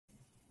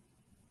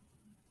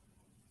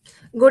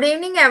Good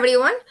evening,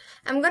 everyone.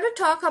 I'm going to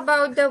talk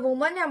about the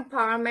woman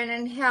empowerment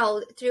and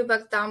health through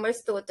Bhaktamar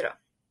Stotra.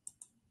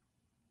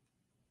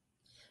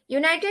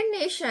 United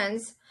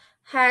Nations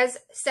has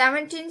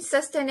 17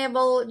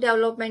 Sustainable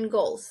Development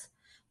Goals,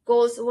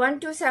 goals 1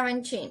 to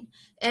 17.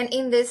 And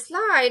in this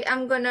slide,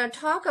 I'm going to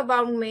talk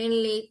about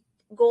mainly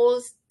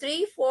goals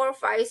 3, 4,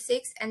 5,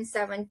 6, and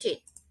 17.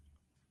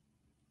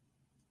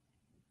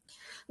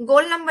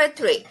 Goal number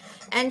 3,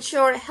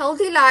 ensure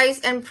healthy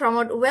lives and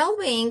promote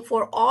well-being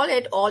for all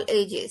at all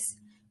ages.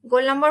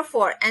 Goal number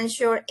 4,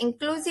 ensure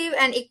inclusive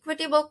and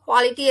equitable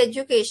quality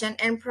education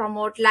and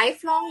promote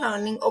lifelong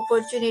learning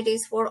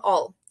opportunities for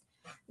all.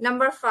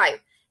 Number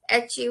 5,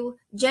 achieve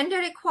gender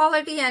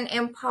equality and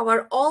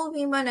empower all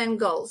women and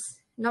girls.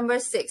 Number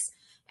 6,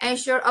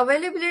 ensure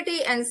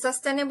availability and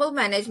sustainable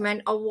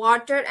management of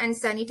water and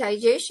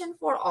sanitization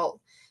for all.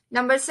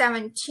 Number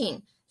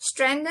 17,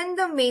 strengthen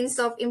the means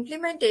of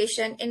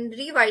implementation and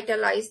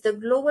revitalize the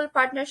global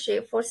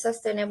partnership for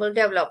sustainable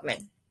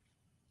development.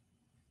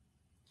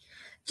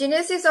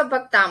 Genesis of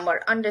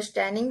Bhaktamar,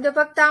 understanding the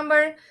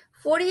Bhaktamar,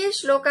 48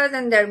 shlokas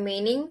and their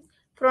meaning,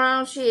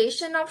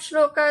 pronunciation of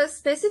shlokas,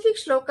 specific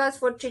shlokas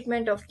for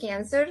treatment of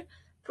cancer,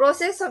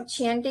 process of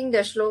chanting the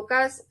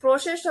shlokas,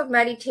 process of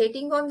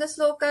meditating on the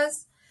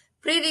shlokas,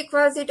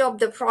 prerequisite of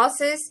the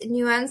process,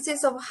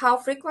 nuances of how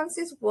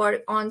frequencies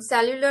work on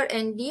cellular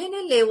and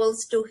DNA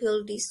levels to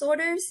heal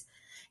disorders,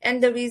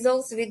 and the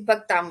results with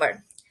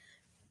Bhaktamar.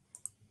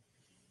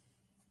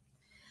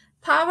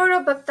 Power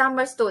of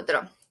Bhaktamar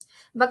Stotra.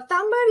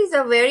 Bhaktamar is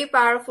a very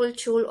powerful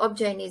tool of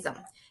Jainism.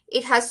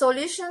 It has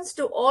solutions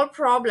to all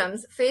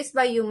problems faced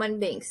by human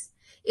beings,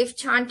 if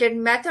chanted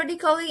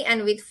methodically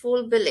and with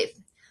full belief.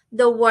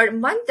 The word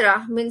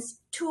mantra means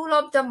tool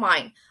of the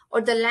mind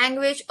or the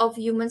language of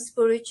human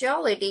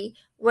spirituality.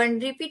 When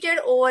repeated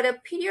over a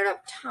period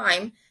of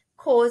time,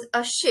 cause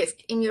a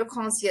shift in your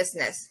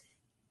consciousness.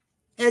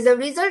 As a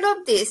result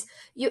of this,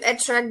 you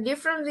attract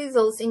different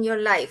results in your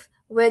life,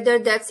 whether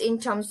that's in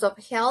terms of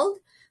health,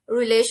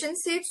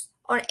 relationships,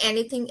 or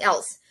anything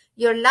else.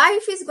 Your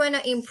life is going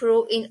to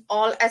improve in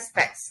all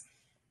aspects.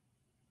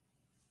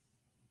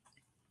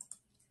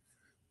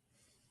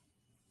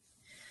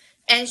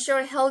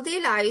 Ensure healthy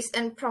lives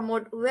and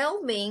promote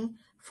well-being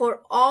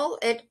for all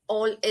at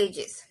all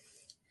ages.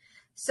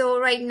 So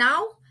right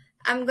now,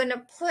 I'm going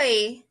to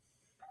play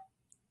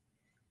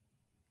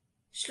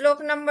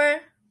shlok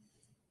number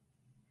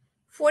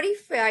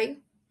 45,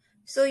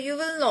 so you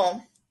will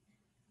know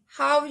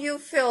how you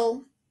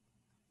feel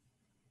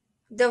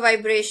the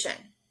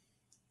vibration.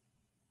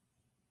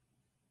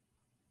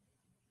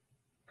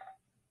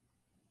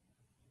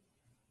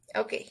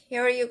 Okay,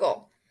 here you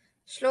go.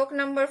 Shlok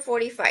number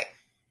 45.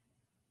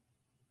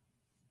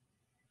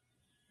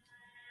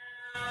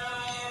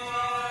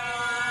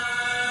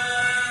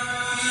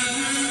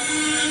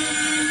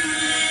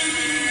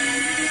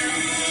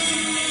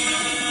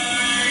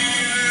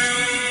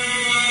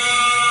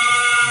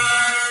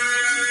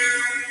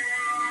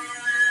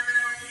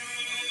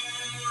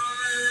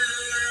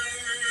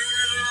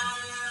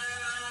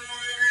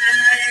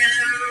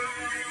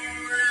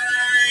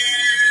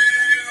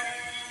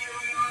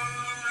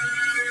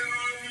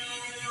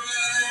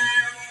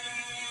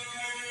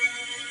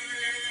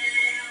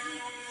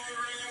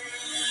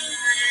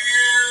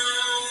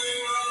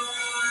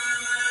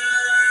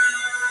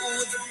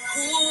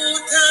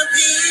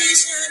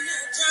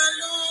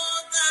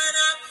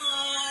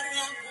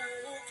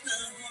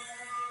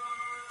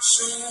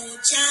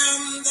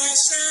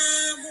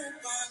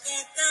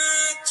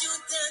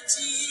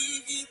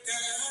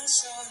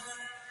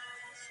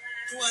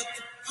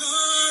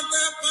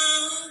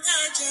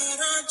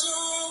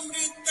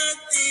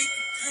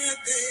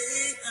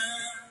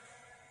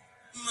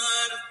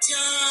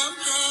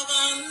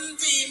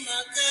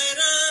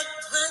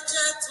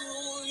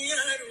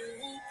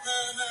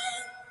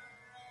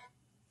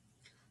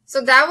 So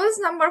that was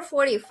number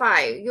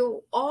 45.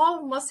 You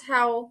all must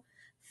have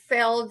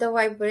felt the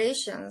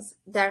vibrations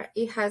that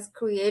it has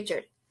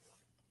created.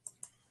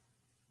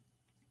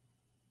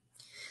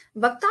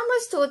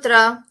 Bhaktamar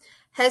Stotra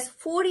has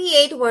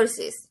 48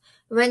 verses.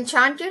 When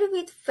chanted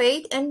with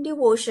faith and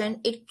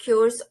devotion, it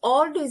cures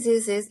all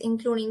diseases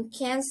including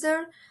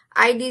cancer,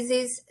 eye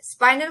disease,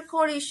 spinal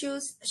cord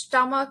issues,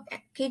 stomach,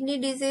 kidney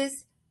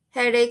disease,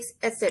 headaches,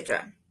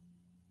 etc.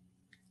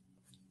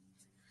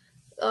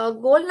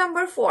 Goal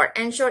number 4,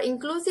 ensure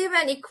inclusive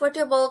and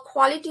equitable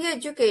quality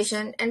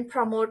education and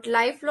promote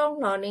lifelong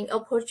learning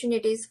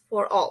opportunities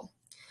for all.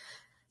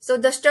 So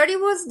the study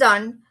was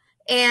done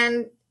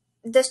and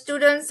the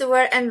students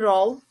were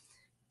enrolled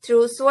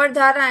through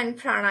Swardhara and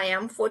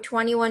Pranayam for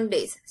 21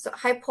 days. So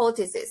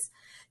hypothesis,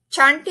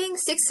 chanting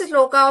 6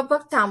 sloka of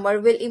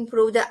Bhaktamar will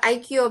improve the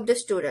IQ of the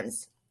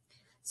students.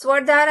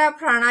 Swardhara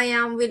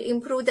Pranayam will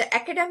improve the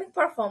academic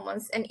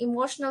performance and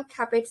emotional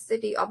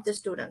capacity of the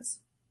students.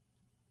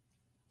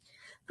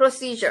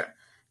 Procedure.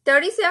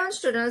 37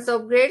 students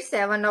of grade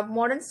 7 of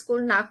Modern School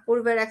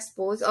Nagpur were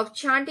exposed of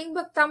chanting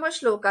Bhaktamar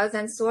shlokas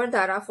and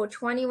Swardhara for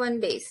 21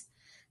 days.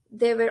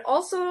 They were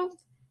also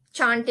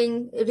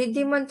chanting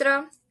Riddhi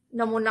Mantra,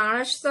 Namo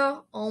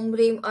Narashta, Om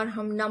Rim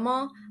Arham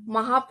Nama,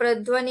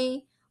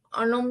 Mahapradvani,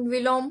 Anum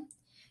Vilom,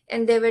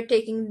 and they were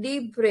taking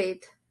deep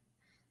breath,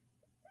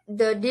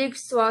 the Dirk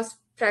Swas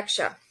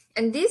Praksha.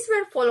 And these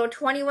were followed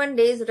 21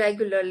 days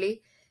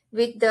regularly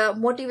with the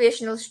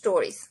motivational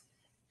stories.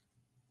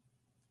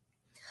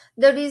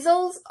 The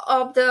results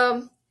of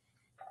the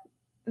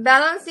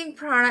balancing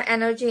prana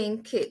energy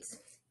in kids.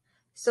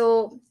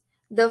 So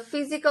the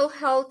physical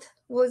health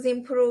was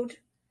improved,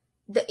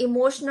 the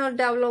emotional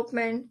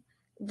development,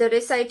 the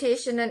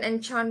recitation and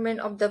enchantment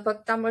of the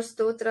Bhaktamar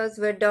Stotras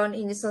were done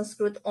in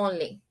Sanskrit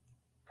only.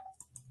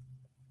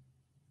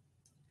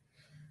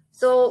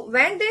 So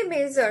when they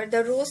measured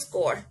the raw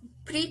score,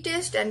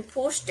 pre-test and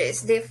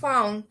post-test, they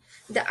found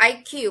the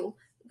IQ,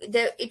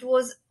 it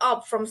was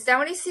up from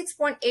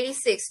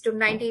 76.86 to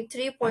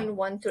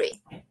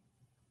 93.13.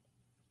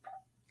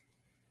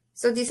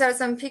 So these are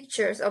some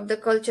pictures of the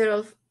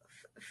cultural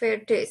fair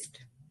test.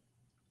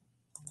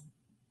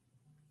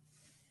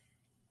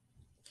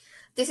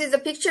 This is a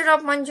picture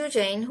of Manju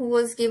Jain, who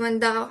was given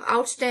the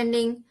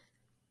Outstanding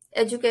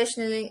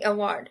Educational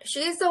Award.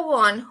 She is the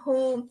one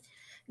who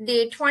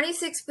did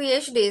 26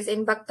 PhDs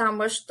in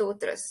Bhaktamar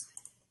Stotras.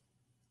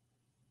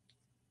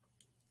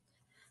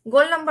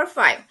 Goal number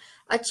 5,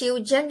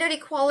 achieve gender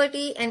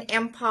equality and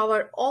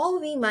empower all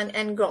women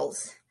and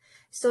girls.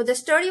 So the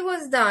study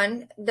was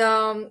done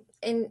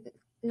in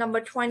number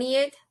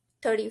 28,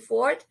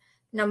 34th,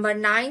 number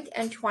 9th,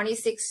 and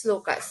 26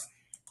 slokas.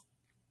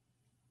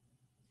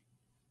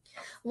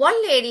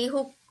 One lady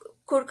who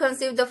could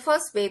conceive the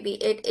first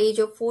baby at age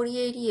of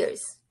 48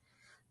 years.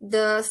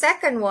 The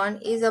second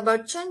one is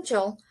about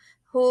Chanchal,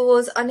 who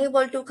was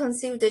unable to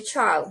conceive the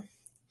child,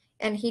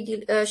 and she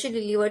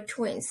delivered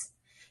twins.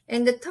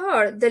 And the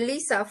third, the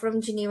Lisa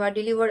from Geneva,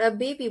 delivered a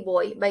baby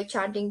boy by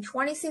chanting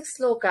 26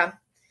 sloka,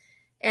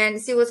 and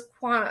she was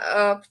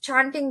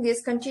chanting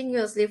this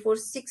continuously for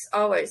 6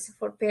 hours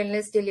for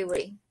painless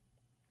delivery.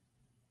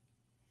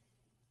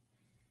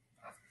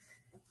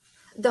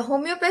 The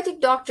homeopathic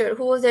doctor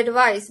who was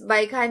advised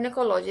by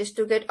gynecologist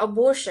to get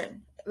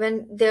abortion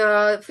when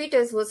the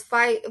fetus was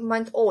 5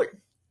 months old,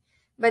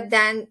 but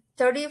then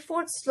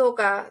 34th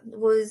sloka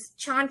was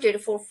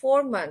chanted for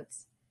 4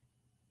 months,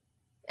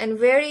 and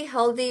very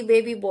healthy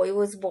baby boy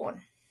was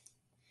born.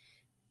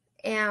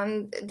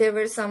 And there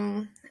were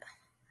some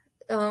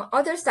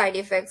other side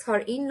effects. Her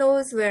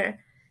in-laws were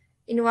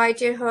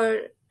invited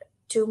her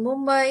to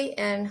Mumbai,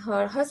 and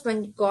her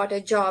husband got a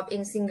job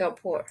in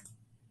Singapore.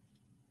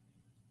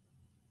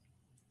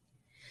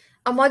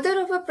 A mother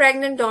of a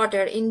pregnant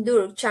daughter in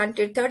Durg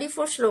chanted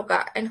 34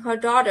 shloka, and her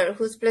daughter,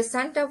 whose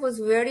placenta was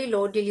very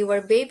low,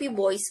 delivered baby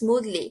boy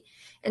smoothly,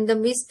 and the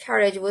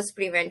miscarriage was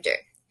prevented.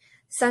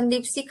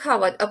 Sandeep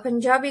Sikhawat, a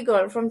Punjabi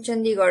girl from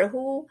Chandigarh,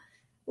 who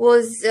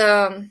was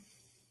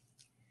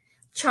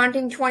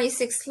chanting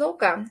 26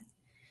 sloka,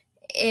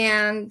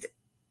 and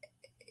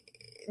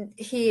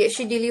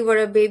she delivered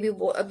a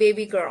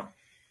baby girl.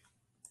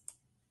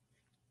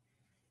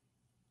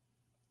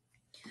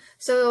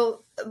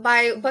 So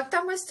by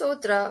Bhaktamar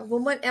Stotra,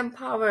 woman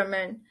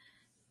empowerment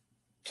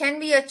can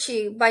be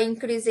achieved by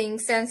increasing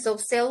sense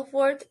of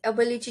self-worth,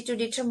 ability to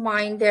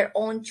determine their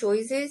own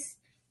choices,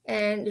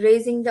 and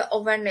raising the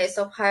awareness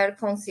of higher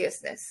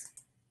consciousness.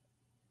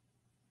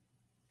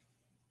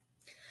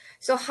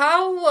 So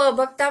how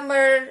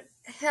Bhaktamar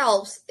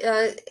helps,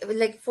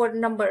 like for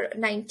number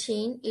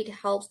 19, it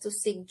helps to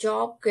seek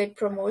job, get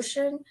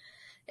promotion.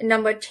 And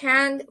number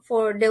 10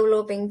 for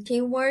developing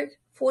teamwork.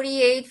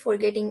 48 for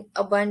getting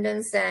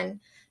abundance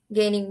and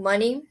gaining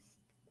money.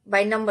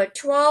 By number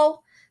 12,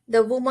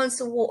 the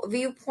woman's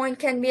viewpoint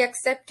can be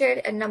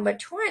accepted. And number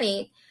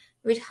 20,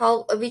 which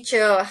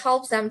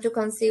helps them to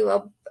conceive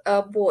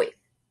a boy.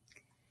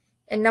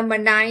 And number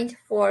 9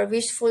 for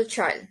wishful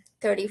child.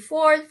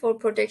 34 for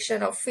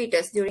protection of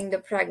fetus during the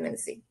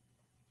pregnancy.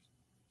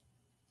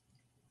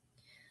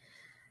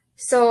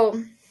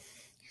 So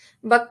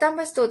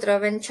Bhaktamar Stotra,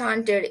 when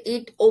chanted,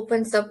 it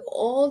opens up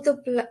all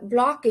the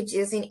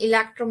blockages in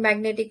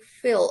electromagnetic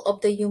field of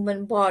the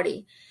human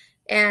body,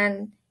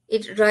 and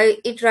it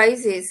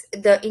raises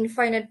the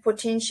infinite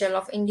potential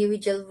of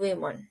individual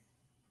women.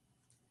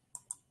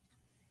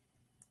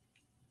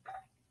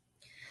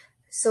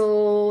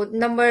 So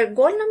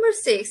goal number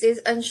 6 is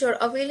ensure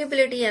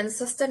availability and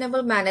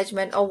sustainable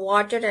management of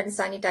water and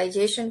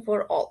sanitization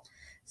for all.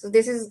 So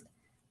this is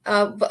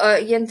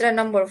yantra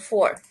number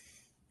 4.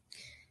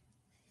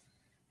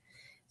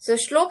 So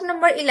shlok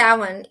number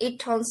 11, it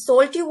turns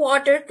salty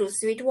water to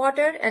sweet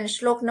water, and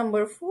shlok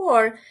number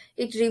 4,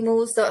 it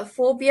removes the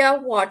phobia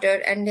of water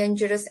and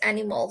dangerous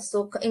animals.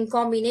 So in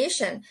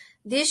combination,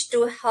 these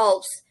two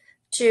helps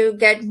to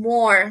get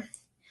more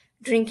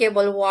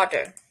drinkable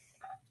water.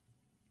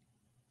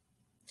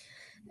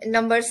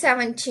 Number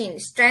 17,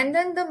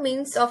 strengthen the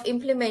means of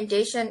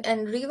implementation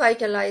and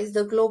revitalize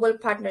the global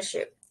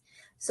partnership.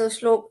 So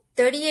shlok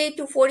 38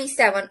 to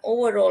 47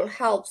 overall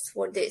helps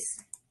for this.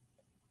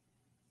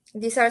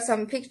 These are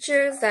some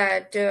pictures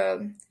that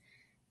Dr.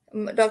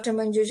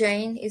 Manju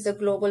Jain is a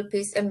Global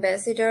Peace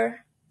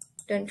Ambassador,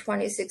 done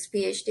 26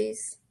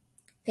 PhDs.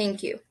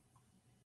 Thank you.